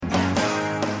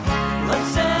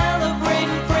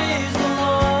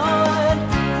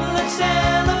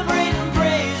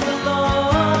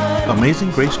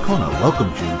Amazing Grace Kona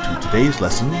welcomes you to today's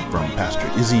lesson from Pastor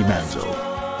Izzy Manzo.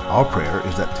 Our prayer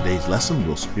is that today's lesson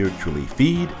will spiritually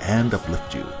feed and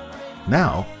uplift you.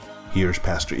 Now, here's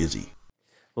Pastor Izzy.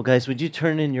 Well, guys, would you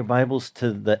turn in your Bibles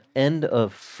to the end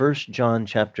of 1 John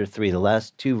chapter 3, the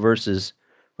last two verses.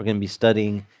 We're going to be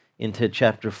studying into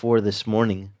chapter 4 this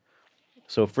morning.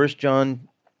 So 1 John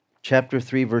chapter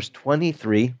 3, verse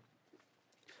 23,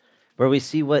 where we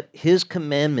see what his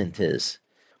commandment is.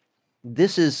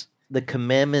 This is the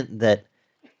commandment that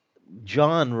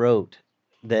John wrote,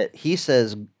 that he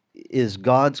says is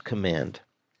God's command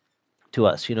to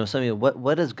us. You know, some of you,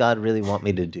 what does God really want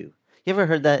me to do? You ever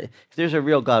heard that? If there's a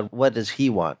real God, what does he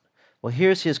want? Well,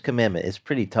 here's his commandment. It's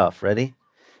pretty tough. Ready?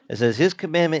 It says, his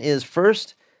commandment is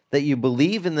first that you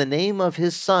believe in the name of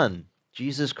his Son,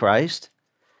 Jesus Christ.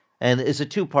 And it's a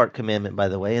two-part commandment, by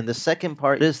the way. And the second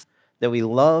part is that we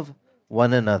love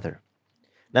one another.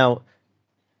 Now,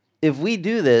 if we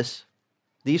do this,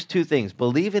 these two things,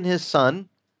 believe in his Son.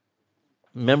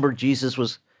 Remember, Jesus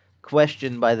was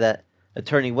questioned by that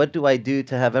attorney, what do I do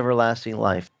to have everlasting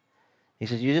life? He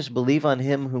says, you just believe on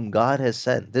him whom God has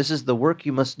sent. This is the work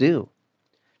you must do.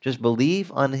 Just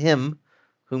believe on him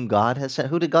whom God has sent.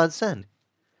 Who did God send?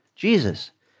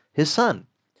 Jesus, his Son.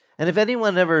 And if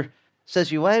anyone ever says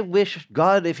to you, I wish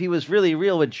God, if he was really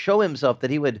real, would show himself,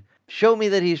 that he would show me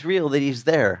that he's real, that he's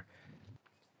there.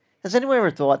 Has anyone ever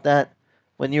thought that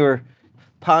when you were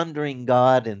pondering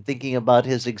God and thinking about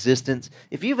his existence?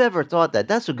 If you've ever thought that,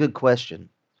 that's a good question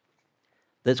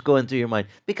that's going through your mind,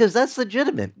 because that's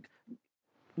legitimate.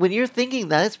 When you're thinking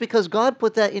that, it's because God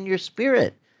put that in your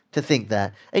spirit to think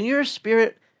that. And your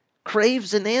spirit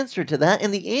craves an answer to that.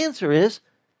 And the answer is,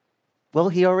 well,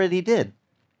 he already did.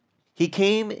 He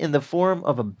came in the form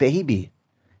of a baby.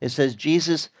 It says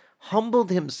Jesus humbled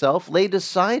himself, laid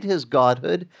aside his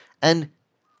godhood, and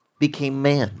became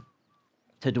man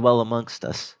to dwell amongst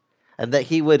us. And that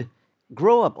he would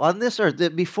grow up on this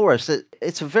earth before us.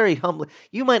 It's a very humbling.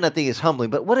 You might not think it's humbling,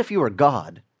 but what if you were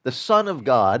God, the Son of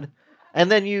God,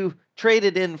 and then you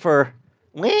traded in for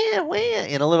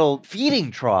in a little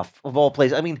feeding trough of all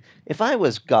places? I mean, if I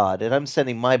was God and I'm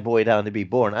sending my boy down to be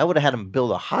born, I would have had him build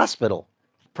a hospital,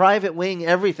 private wing,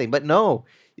 everything. But no,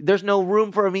 there's no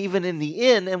room for him even in the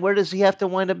inn. And where does he have to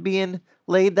wind up being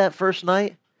laid that first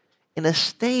night? In a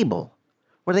stable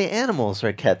where the animals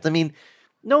are kept. I mean,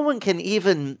 no one can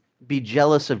even be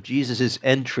jealous of Jesus'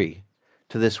 entry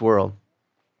to this world.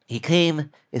 He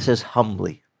came, it says,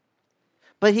 humbly.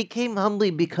 But he came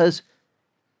humbly because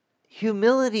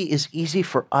humility is easy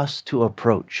for us to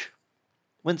approach.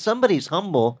 When somebody's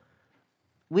humble,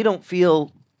 we don't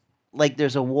feel like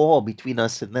there's a wall between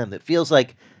us and them. It feels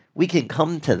like we can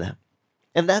come to them.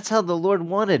 And that's how the Lord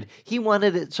wanted. He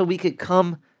wanted it so we could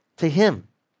come to him.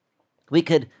 We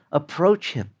could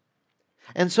approach him.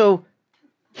 And so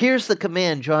here's the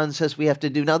command John says we have to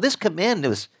do. Now, this command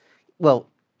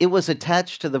it was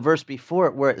attached to the verse before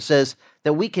it where it says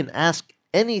that we can ask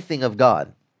anything of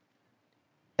God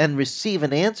and receive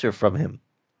an answer from him.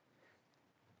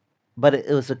 But it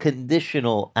was a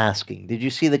conditional asking. Did you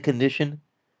see the condition?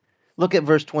 Look at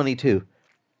verse 22.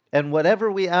 And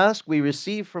whatever we ask, we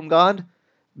receive from God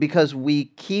because we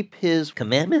keep his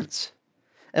commandments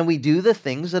and we do the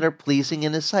things that are pleasing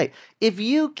in his sight. If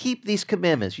you keep these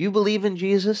commandments, you believe in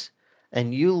Jesus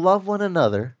and you love one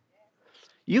another,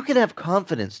 you can have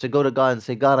confidence to go to God and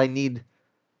say, God, I need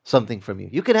something from you.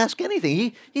 You can ask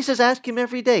anything. He says, ask him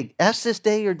every day. Ask this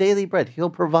day your daily bread. He'll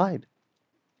provide.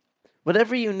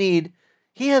 Whatever you need,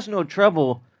 he has no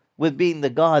trouble with being the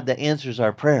God that answers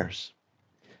our prayers.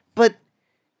 But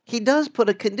he does put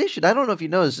a condition. I don't know if you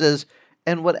know, it says,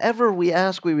 and whatever we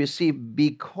ask, we receive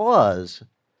because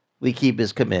we keep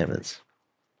his commandments.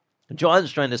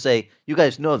 John's trying to say, you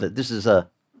guys know that this is a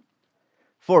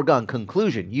foregone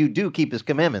conclusion. You do keep his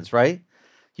commandments, right?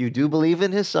 You do believe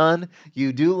in his Son.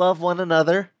 You do love one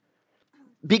another.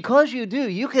 Because you do,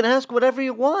 you can ask whatever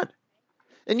you want.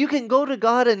 And you can go to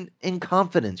God in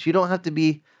confidence. You don't have to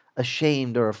be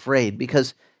ashamed or afraid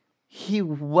because he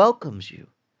welcomes you.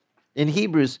 In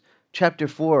Hebrews chapter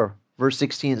 4, verse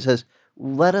 16, it says,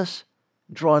 let us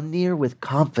draw near with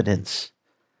confidence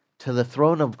to the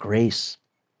throne of grace,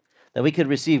 that we could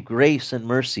receive grace and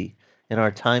mercy in our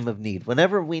time of need.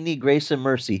 Whenever we need grace and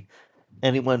mercy,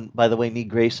 anyone, by the way, need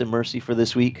grace and mercy for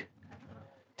this week?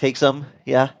 Take some,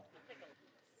 yeah?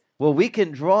 Well, we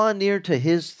can draw near to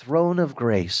his throne of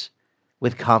grace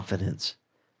with confidence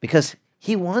because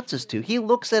he wants us to. He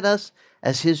looks at us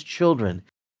as his children.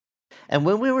 And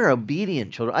when we were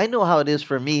obedient children, I know how it is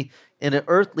for me in an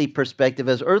earthly perspective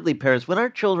as earthly parents, when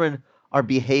our children are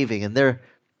behaving and they're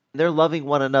loving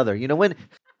one another. You know,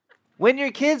 When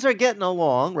your kids are getting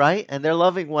along, right, and they're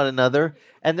loving one another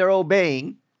and they're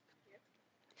obeying,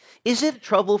 is it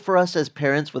trouble for us as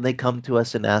parents when they come to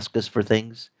us and ask us for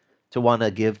things to want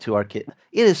to give to our kid?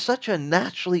 It is such a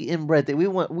naturally inbred that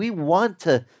we want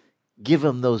to give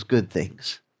them those good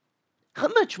things. How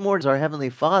much more does our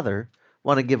Heavenly Father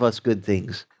want to give us good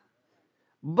things?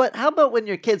 But how about when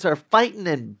your kids are fighting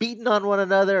and beating on one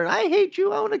another, and I hate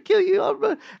you, I want to kill you,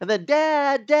 and then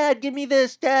Dad, give me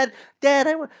this, Dad,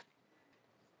 I want.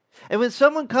 And when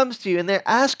someone comes to you and they're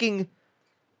asking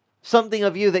something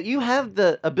of you that you have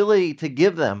the ability to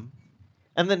give them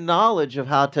and the knowledge of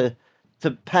how to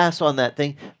pass on that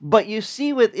thing, but you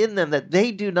see within them that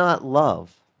they do not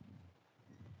love,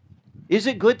 is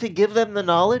it good to give them the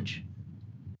knowledge?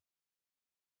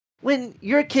 When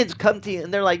your kids come to you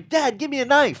and they're like, Dad, give me a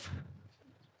knife.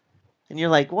 And you're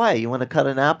like, why? You want to cut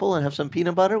an apple and have some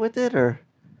peanut butter with it? Or,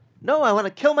 no, I want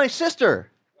to kill my sister.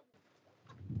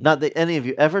 Not that any of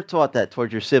you ever taught that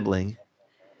toward your sibling,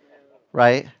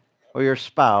 right? Or your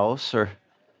spouse. Or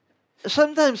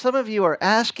sometimes some of you are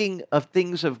asking of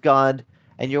things of God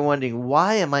and you're wondering,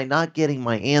 why am I not getting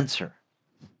my answer?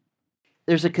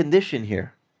 There's a condition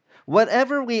here.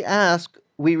 Whatever we ask,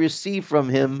 we receive from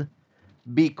Him,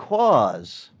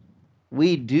 because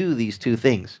we do these two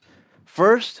things.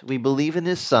 First, we believe in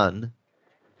His Son.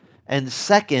 And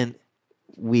second,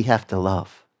 we have to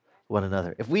love one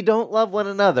another. If we don't love one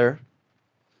another,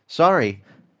 sorry,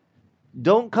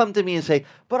 don't come to me and say,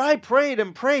 but I prayed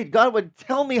and prayed. God would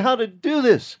tell me how to do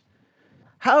this.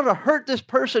 How to hurt this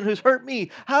person who's hurt me.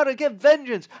 How to get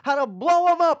vengeance. How to blow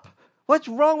him up. What's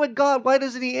wrong with God? Why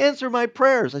doesn't He answer my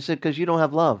prayers? I said, because you don't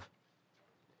have love.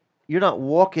 You're not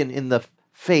walking in the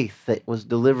faith that was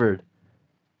delivered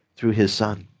through His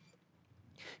Son.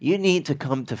 You need to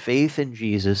come to faith in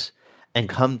Jesus and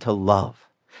come to love.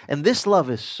 And this love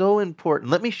is so important.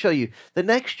 Let me show you. The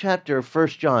next chapter of 1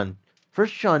 John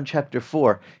chapter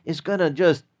 4, is going to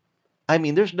just,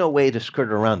 there's no way to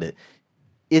skirt around it.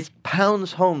 It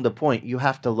pounds home the point you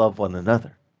have to love one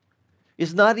another.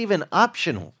 It's not even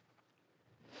optional.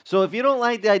 So if you don't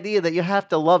like the idea that you have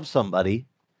to love somebody,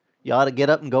 you ought to get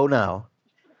up and go now.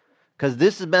 Because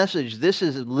this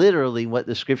is literally what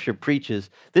the Scripture preaches.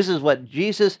 This is what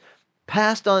Jesus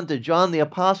passed on to John the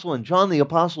Apostle, and John the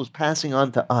Apostle is passing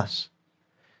on to us.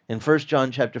 In 1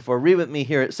 John chapter 4, read with me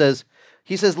here.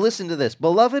 He says, listen to this.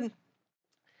 Beloved,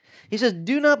 he says,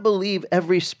 do not believe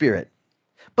every spirit,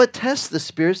 but test the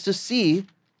spirits to see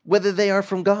whether they are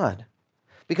from God.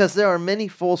 Because there are many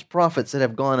false prophets that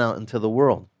have gone out into the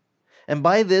world. And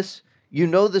by this, you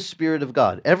know the Spirit of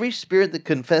God. Every spirit that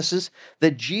confesses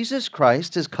that Jesus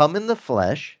Christ has come in the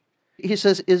flesh, he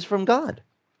says, is from God.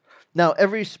 Now,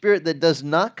 every spirit that does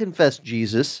not confess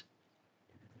Jesus,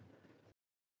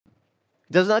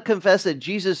 does not confess that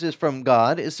Jesus is from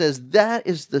God, it says that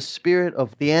is the spirit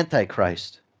of the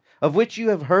Antichrist, of which you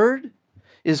have heard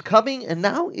is coming and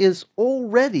now is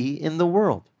already in the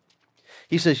world.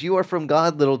 He says, you are from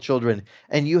God, little children,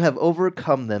 and you have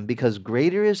overcome them, because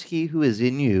greater is He who is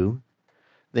in you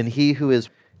than he who is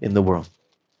in the world.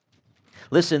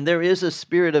 Listen, there is a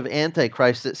spirit of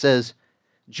Antichrist that says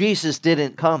Jesus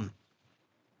didn't come.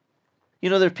 You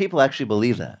know, there's people actually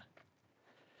believe that.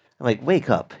 I'm like, wake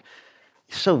up.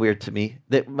 It's so weird to me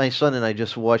that my son and I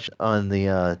just watched on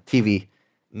the TV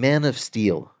Man of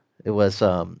Steel. It was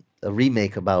a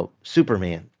remake about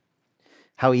Superman.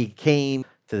 How he came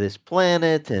to this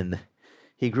planet and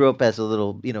he grew up as a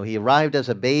little, he arrived as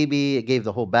a baby. It gave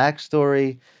the whole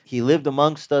backstory. He lived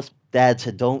amongst us. Dad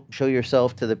said, don't show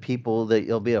yourself to the people, that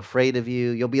you'll be afraid of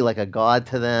you. You'll be like a god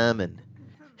to them. And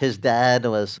his dad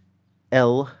was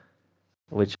El,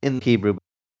 which in Hebrew,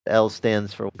 El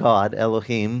stands for God,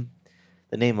 Elohim,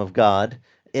 the name of God.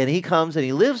 And he comes and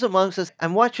he lives amongst us.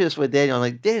 I'm watching this with Daniel. I'm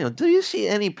like, Daniel, do you see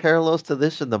any parallels to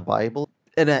this in the Bible?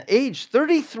 And at age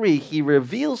 33, he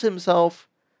reveals himself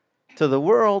to the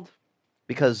world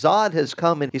because Zod has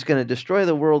come and he's going to destroy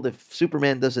the world if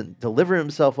Superman doesn't deliver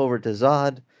himself over to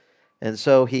Zod. And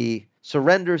so he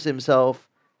surrenders himself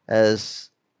as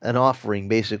an offering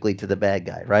basically to the bad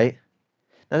guy, right?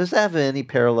 Now, does that have any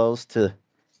parallels to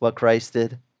what Christ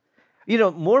did?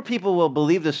 More people will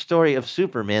believe the story of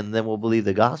Superman than will believe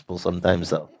the gospel sometimes,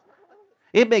 though.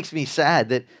 It makes me sad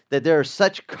that there are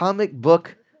such comic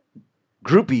book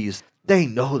groupies. They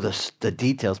know the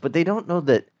details, but they don't know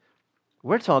that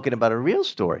we're talking about a real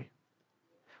story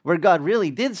where God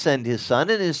really did send His Son,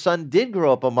 and His Son did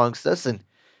grow up amongst us, and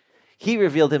He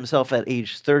revealed Himself at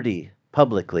age 30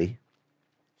 publicly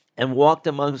and walked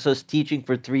amongst us teaching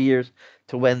for 3 years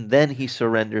to when then He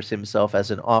surrenders Himself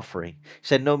as an offering. He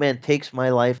said, no man takes my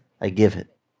life, I give it.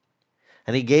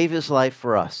 And He gave His life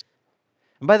for us.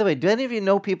 And by the way, do any of you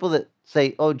know people that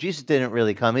say, oh, Jesus didn't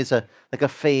really come? It's like a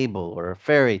fable or a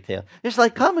fairy tale. It's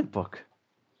like comic book.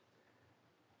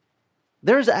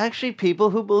 There's actually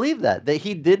people who believe that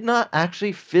he did not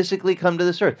actually physically come to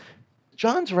this earth.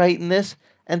 John's writing this,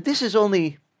 and this is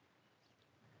only,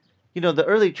 the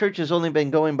early church has only been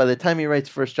going, by the time he writes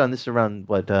First John, this is around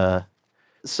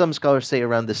some scholars say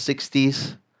around the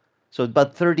 60s. So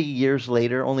about 30 years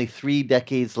later, only 3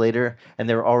 decades later, and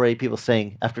there were already people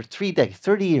saying, after 3 decades,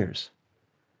 30 years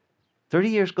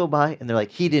go by, and they're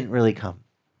like, he didn't really come.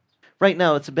 Right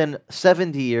now, it's been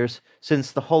 70 years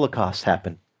since the Holocaust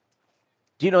happened.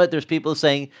 Do you know that there's people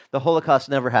saying the Holocaust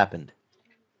never happened?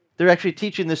 They're actually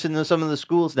teaching this in some of the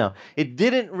schools now. It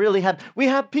didn't really happen. We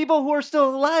have people who are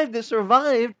still alive that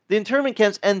survived the internment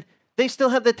camps, and they still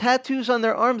have the tattoos on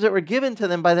their arms that were given to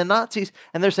them by the Nazis,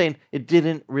 and they're saying it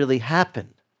didn't really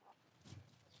happen.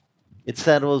 It's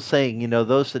that old saying,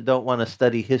 those that don't want to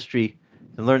study history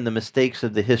and learn the mistakes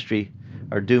of the history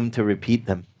are doomed to repeat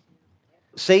them.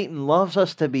 Satan loves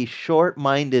us to be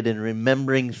short-minded in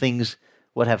remembering things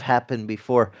what have happened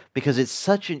before, because it's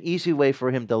such an easy way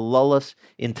for him to lull us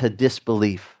into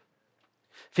disbelief.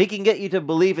 If he can get you to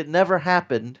believe it never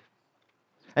happened,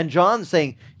 and John's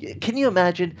saying, can you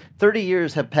imagine 30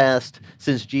 years have passed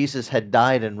since Jesus had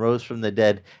died and rose from the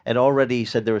dead, and already he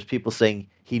said there was people saying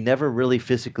he never really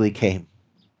physically came.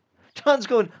 John's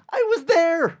going, I was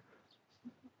there.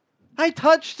 I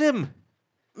touched him.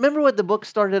 Remember what the book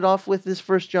started off with, this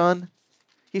First John?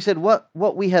 He said, what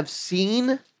we have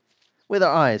seen with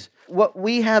our eyes, what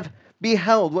we have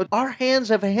beheld, what our hands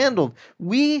have handled,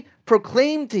 we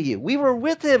proclaim to you. We were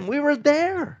with him. We were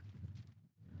there.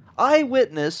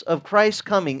 Eyewitness of Christ's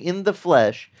coming in the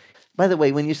flesh. By the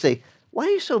way, when you say, why are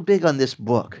you so big on this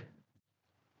book?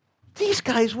 These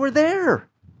guys were there.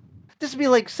 This would be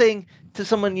like saying to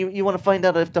someone you want to find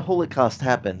out if the Holocaust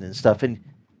happened and stuff, and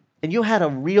you had a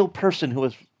real person who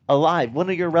was alive, one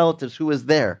of your relatives who was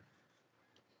there.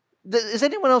 Is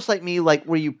anyone else like me, like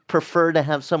where you prefer to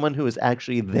have someone who is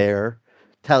actually there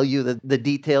tell you the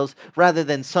details rather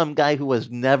than some guy who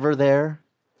was never there,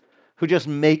 who just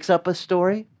makes up a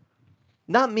story?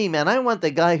 Not me, man. I want the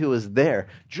guy who was there.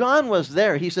 John was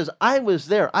there. He says, I was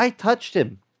there. I touched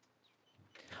him.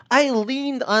 I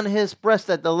leaned on his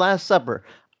breast at the Last Supper.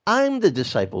 I'm the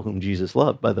disciple whom Jesus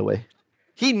loved, by the way.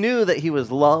 He knew that he was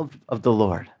loved of the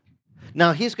Lord.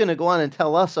 Now he's going to go on and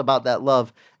tell us about that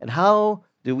love and how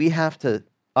do we have to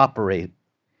operate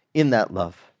in that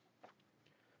love.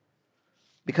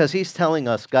 Because he's telling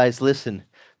us, guys, listen,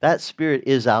 that spirit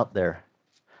is out there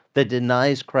that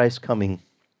denies Christ coming.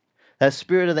 That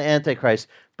spirit of the Antichrist.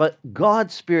 But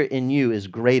God's spirit in you is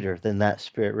greater than that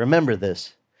spirit. Remember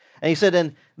this. And he said,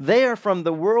 and they are from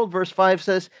the world, verse 5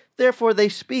 says, therefore they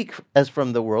speak as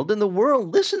from the world, and the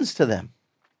world listens to them.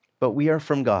 But we are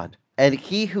from God. And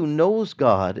he who knows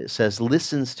God, it says,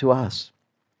 listens to us.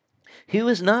 He who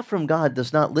is not from God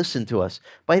does not listen to us.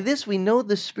 By this we know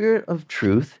the spirit of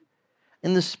truth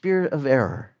and the spirit of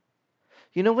error.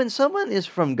 When someone is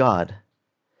from God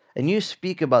and you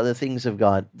speak about the things of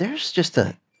God, there's just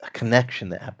a connection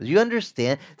that happens. You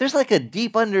understand? There's like a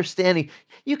deep understanding.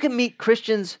 You can meet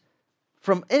Christians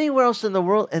from anywhere else in the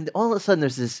world, and all of a sudden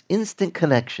there's this instant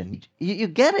connection. You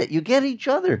get it. You get each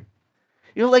other.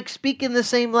 You're like speaking the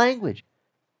same language.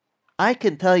 I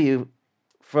can tell you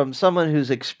from someone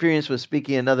who's experienced with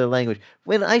speaking another language,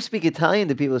 when I speak Italian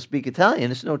to people who speak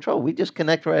Italian, it's no trouble. We just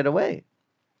connect right away.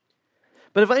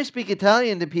 But if I speak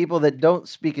Italian to people that don't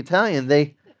speak Italian,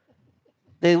 they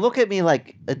look at me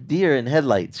like a deer in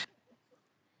headlights.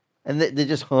 And they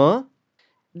just, huh?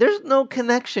 There's no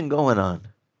connection going on.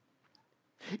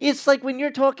 It's like when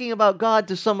you're talking about God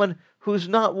to someone who's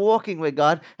not walking with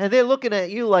God, and they're looking at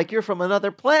you like you're from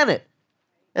another planet.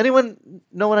 Anyone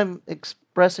know what I'm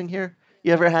expressing here?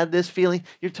 You ever had this feeling?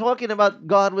 You're talking about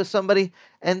God with somebody,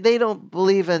 and they don't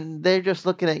believe, and they're just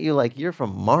looking at you like you're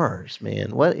from Mars,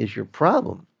 man. What is your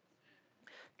problem?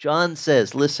 John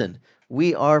says, listen,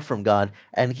 we are from God,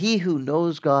 and he who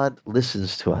knows God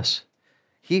listens to us.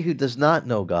 He who does not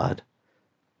know God,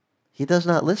 he does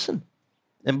not listen.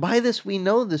 And by this we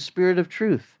know the spirit of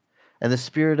truth and the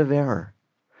spirit of error.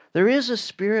 There is a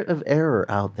spirit of error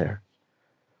out there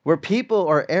where people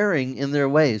are erring in their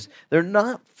ways. They're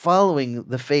not following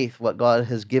the faith, what God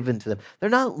has given to them. They're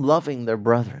not loving their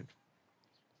brethren.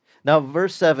 Now,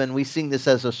 verse 7, we sing this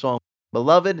as a song.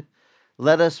 Beloved,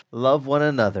 let us love one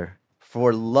another,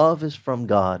 for love is from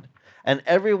God. And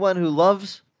everyone who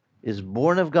loves is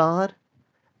born of God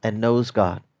and knows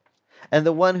God. And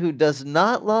the one who does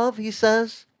not love, he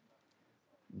says,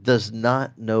 does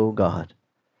not know God,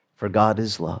 for God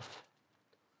is love.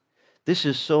 This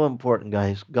is so important,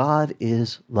 guys. God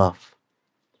is love.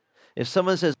 If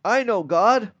someone says, I know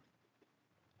God,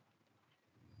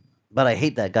 but I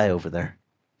hate that guy over there.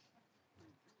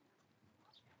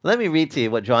 Let me read to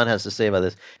you what John has to say about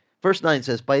this. Verse 9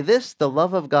 says, by this the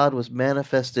love of God was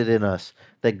manifested in us,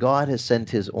 that God has sent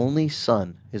his only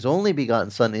Son, his only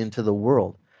begotten Son, into the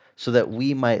world, so that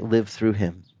we might live through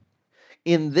him.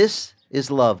 In this is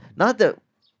love, not that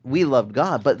we loved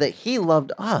God, but that he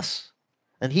loved us.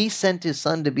 And he sent his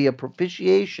Son to be a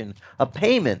propitiation, a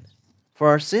payment for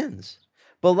our sins.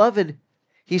 Beloved,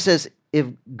 he says, if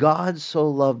God so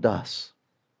loved us,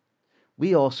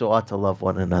 we also ought to love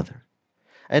one another.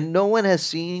 And no one has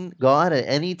seen God at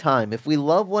any time. If we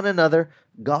love one another,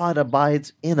 God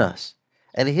abides in us,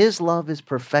 and his love is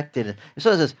perfected. And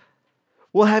so it says,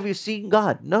 well, have you seen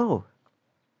God? No.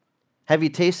 Have you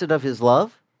tasted of his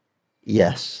love?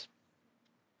 Yes.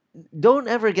 Don't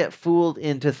ever get fooled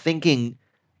into thinking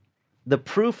the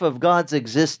proof of God's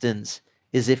existence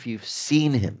is if you've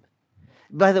seen him.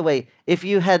 By the way, if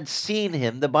you had seen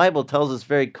him, the Bible tells us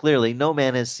very clearly, no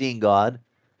man has seen God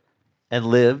and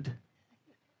lived.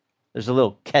 There's a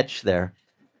little catch there.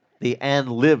 The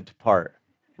and lived part,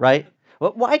 right?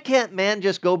 Well, why can't man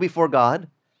just go before God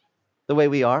the way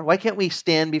we are? Why can't we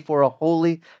stand before a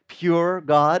holy, pure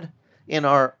God in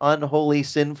our unholy,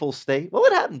 sinful state? What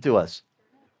would happen to us?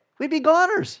 We'd be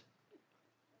goners.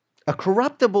 A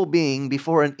corruptible being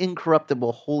before an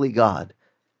incorruptible, holy God.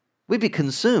 We'd be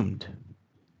consumed.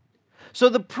 So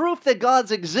the proof that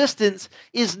God's existence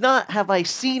is not, have I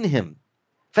seen him?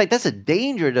 In fact, that's a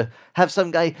danger to have some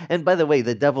guy, and by the way,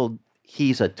 the devil,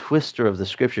 he's a twister of the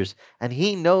scriptures, and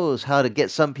he knows how to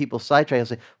get some people sidetracked and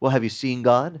say, well, have you seen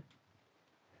God?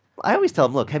 I always tell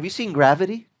them, look, have you seen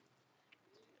gravity?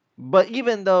 But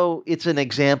even though it's an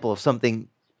example of something,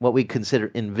 what we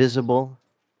consider invisible,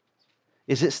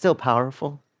 is it still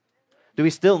powerful? Do we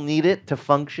still need it to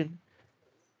function?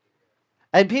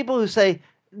 And people who say,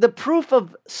 the proof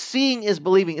of seeing is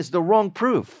believing is the wrong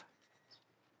proof.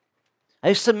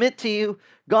 I submit to you,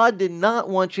 God did not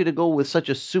want you to go with such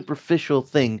a superficial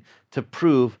thing to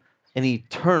prove an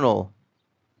eternal,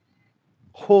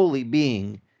 holy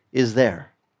being is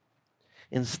there.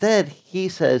 Instead, he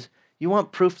says, you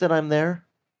want proof that I'm there?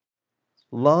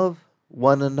 Love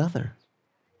one another.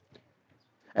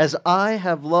 As I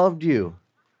have loved you.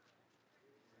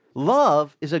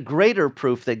 Love is a greater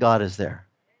proof that God is there.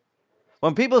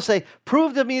 When people say,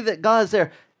 prove to me that God is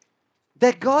there,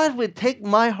 that God would take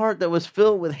my heart that was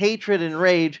filled with hatred and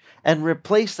rage and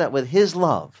replace that with his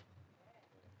love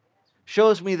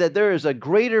shows me that there is a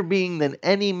greater being than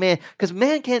any man, because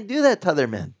man can't do that to other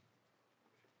men.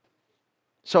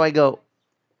 So I go,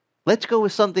 let's go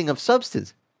with something of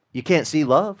substance. You can't see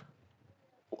love.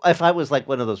 If I was like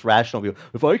one of those rational people,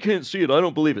 if I can't see it, I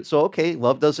don't believe it. So, okay,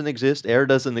 love doesn't exist, air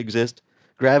doesn't exist,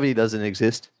 gravity doesn't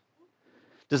exist.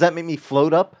 Does that make me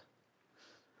float up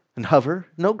and hover?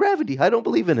 No gravity. I don't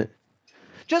believe in it.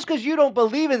 Just because you don't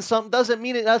believe in something doesn't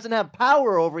mean it doesn't have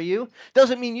power over you.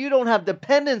 Doesn't mean you don't have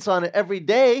dependence on it every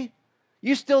day.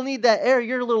 You still need that air.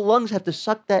 Your little lungs have to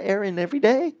suck that air in every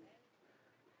day.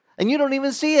 And you don't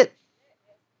even see it.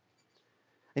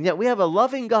 And yet we have a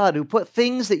loving God who put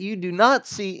things that you do not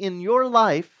see in your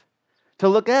life to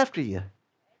look after you.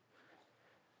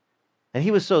 And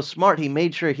he was so smart, he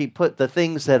made sure he put the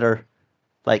things that are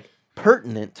like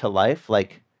pertinent to life,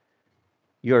 like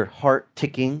your heart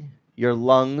ticking, your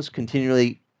lungs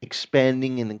continually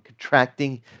expanding and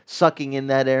contracting, sucking in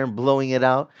that air and blowing it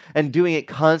out, and doing it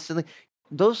constantly.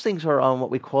 Those things are on what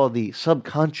we call the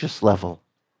subconscious level.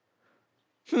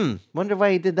 Wonder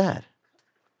why he did that.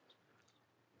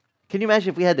 Can you imagine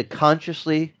if we had to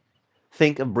consciously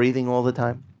think of breathing all the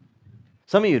time?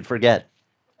 Some of you would forget.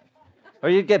 Or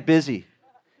you'd get busy.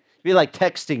 You'd be like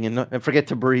texting and forget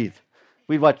to breathe.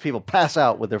 We'd watch people pass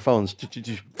out with their phones.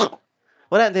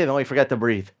 What happened to them? Oh, he forgot to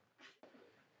breathe.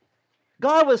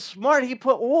 God was smart. He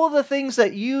put all the things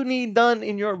that you need done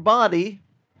in your body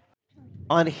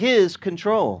on his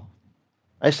control.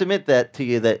 I submit that to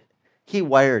you, that he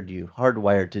wired you,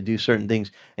 hardwired to do certain things.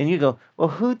 And you go, well,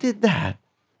 who did that?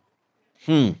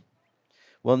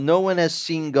 Well, no one has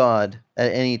seen God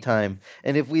at any time.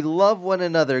 And if we love one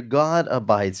another, God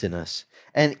abides in us.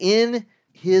 And in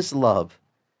his love,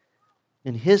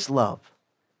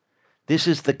 this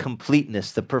is the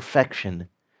completeness, the perfection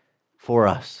for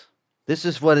us. This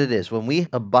is what it is. When we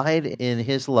abide in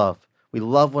his love, we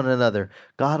love one another,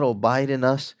 God will abide in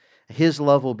us. His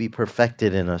love will be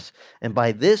perfected in us. And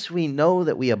by this we know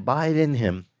that we abide in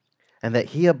him and that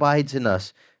he abides in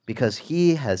us, because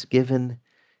he has given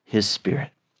his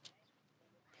Spirit.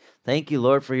 Thank you,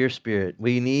 Lord, for your Spirit.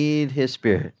 We need his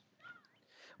Spirit.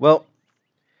 Well,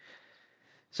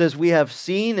 says, we have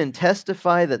seen and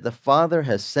testify that the Father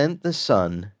has sent the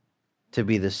Son to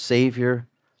be the Savior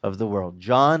of the world.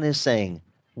 John is saying,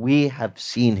 we have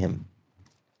seen him.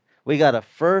 We got a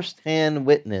first-hand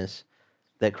witness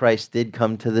that Christ did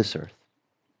come to this earth.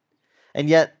 And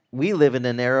yet, we live in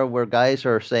an era where guys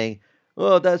are saying,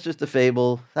 oh, that's just a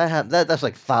fable. That's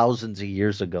like thousands of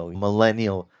years ago,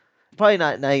 millennial. Probably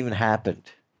not even happened.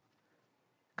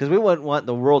 Because we wouldn't want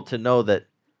the world to know that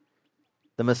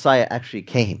the Messiah actually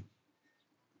came.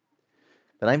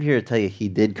 But I'm here to tell you, he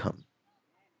did come.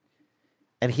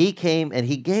 And he came and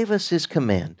he gave us his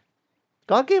command.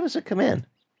 God gave us a command.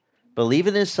 Believe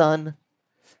in his Son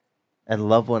and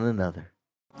love one another.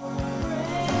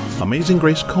 Amazing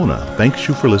Grace Kona thanks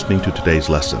you for listening to today's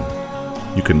lesson.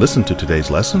 You can listen to today's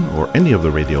lesson or any of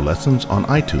the radio lessons on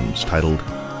iTunes titled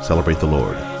Celebrate the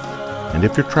Lord. And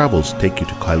if your travels take you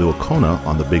to Kailua Kona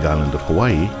on the Big Island of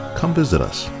Hawaii, come visit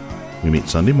us. We meet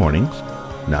Sunday mornings,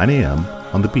 9 a.m.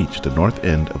 on the beach at the north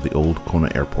end of the old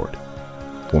Kona Airport.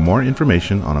 For more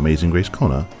information on Amazing Grace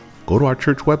Kona, go to our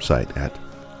church website at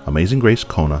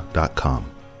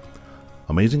amazinggracekona.com.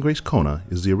 Amazing Grace Kona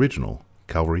is the original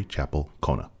Calvary Chapel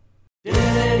Kona.